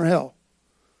to heaven or hell.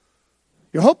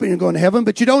 You're hoping you're going to heaven,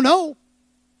 but you don't know.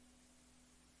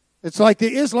 It's like the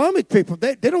Islamic people.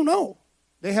 They don't know.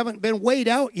 They haven't been weighed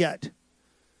out yet.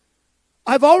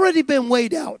 I've already been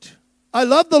weighed out. I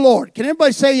love the Lord. Can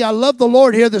everybody say, I love the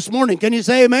Lord here this morning? Can you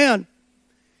say amen?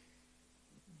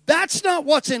 That's not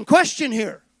what's in question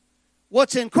here.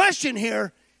 What's in question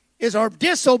here is our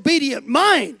disobedient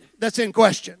mind that's in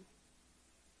question.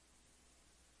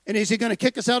 And is He going to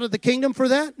kick us out of the kingdom for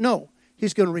that? No.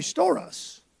 He's going to restore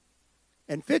us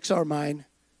and fix our mind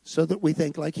so that we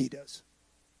think like He does.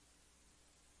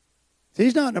 See,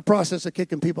 He's not in the process of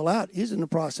kicking people out. He's in the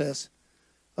process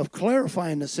of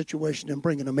clarifying the situation and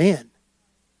bringing them in.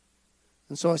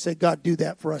 And so I said, God, do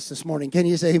that for us this morning. Can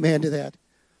you say amen to that?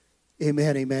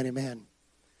 Amen, amen, amen.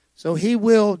 So He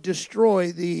will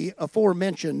destroy the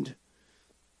aforementioned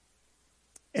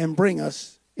and bring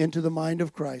us into the mind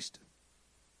of Christ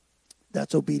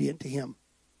that's obedient to Him.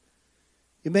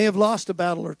 You may have lost a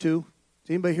battle or two. Does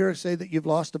anybody here say that you've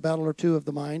lost a battle or two of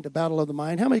the mind, a battle of the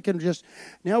mind? How many can just,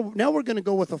 now we're going to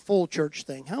go with a full church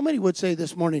thing. How many would say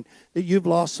this morning that you've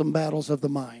lost some battles of the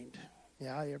mind?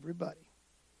 Yeah, everybody.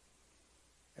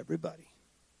 Everybody.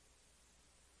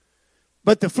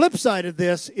 But the flip side of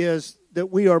this is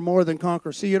that we are more than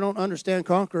conquerors. See, you don't understand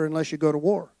conquer unless you go to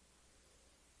war.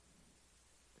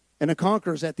 And a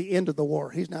conqueror is at the end of the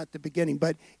war. He's not at the beginning.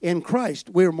 But in Christ,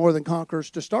 we are more than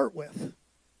conquerors to start with.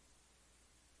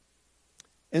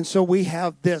 And so we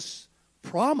have this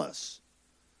promise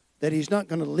that He's not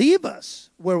going to leave us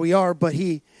where we are, but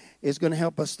He is going to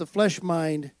help us. The flesh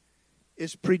mind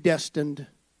is predestined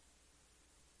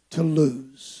to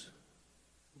lose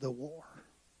the war.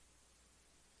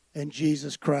 And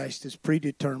Jesus Christ is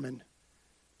predetermined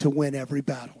to win every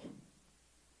battle.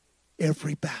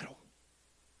 Every battle.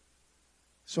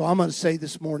 So I'm going to say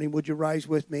this morning, would you rise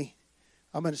with me?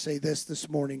 I'm going to say this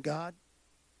morning. God,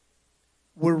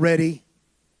 we're ready.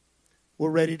 We're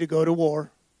ready to go to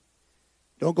war.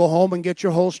 Don't go home and get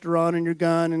your holster on and your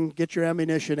gun and get your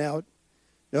ammunition out.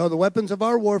 No, the weapons of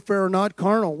our warfare are not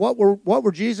carnal. What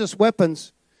were Jesus'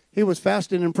 weapons? He was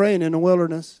fasting and praying in the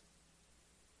wilderness.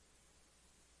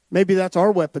 Maybe that's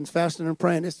our weapons, fasting and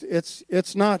praying.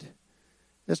 It's not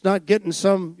getting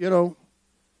some,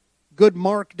 good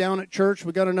mark down at church.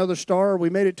 We got another star. We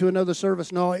made it to another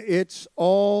service. No, it's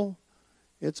all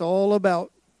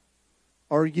about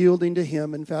our yielding to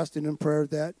Him and fasting and prayer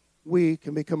that we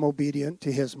can become obedient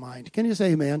to His mind. Can you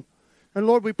say amen? And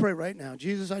Lord, we pray right now.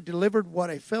 Jesus, I delivered what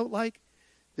I felt like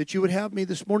that You would have me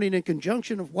this morning in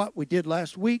conjunction of what we did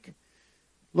last week.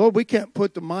 Lord, we can't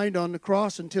put the mind on the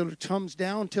cross until it comes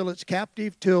down, till it's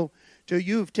captive, till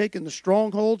You've taken the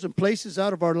strongholds and places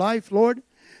out of our life, Lord.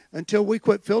 Until we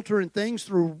quit filtering things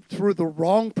through the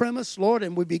wrong premise, Lord,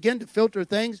 and we begin to filter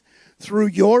things through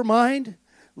Your mind,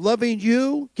 loving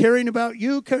You, caring about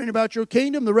Your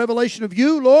kingdom, the revelation of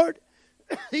You, Lord.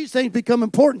 These things become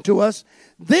important to us.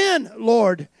 Then,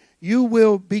 Lord, You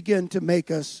will begin to make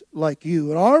us like You.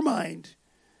 And our mind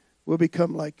will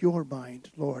become like Your mind,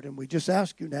 Lord. And we just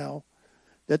ask You now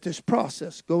that this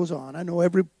process goes on. I know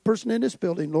every person in this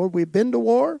building, Lord, we've been to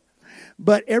war,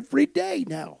 but every day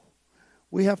now,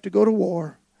 we have to go to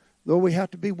war, though we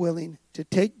have to be willing to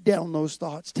take down those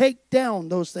thoughts, take down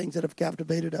those things that have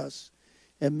captivated us,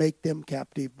 and make them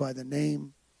captive by the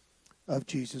name of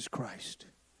Jesus Christ.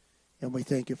 And we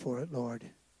thank You for it, Lord.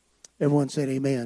 Everyone said amen.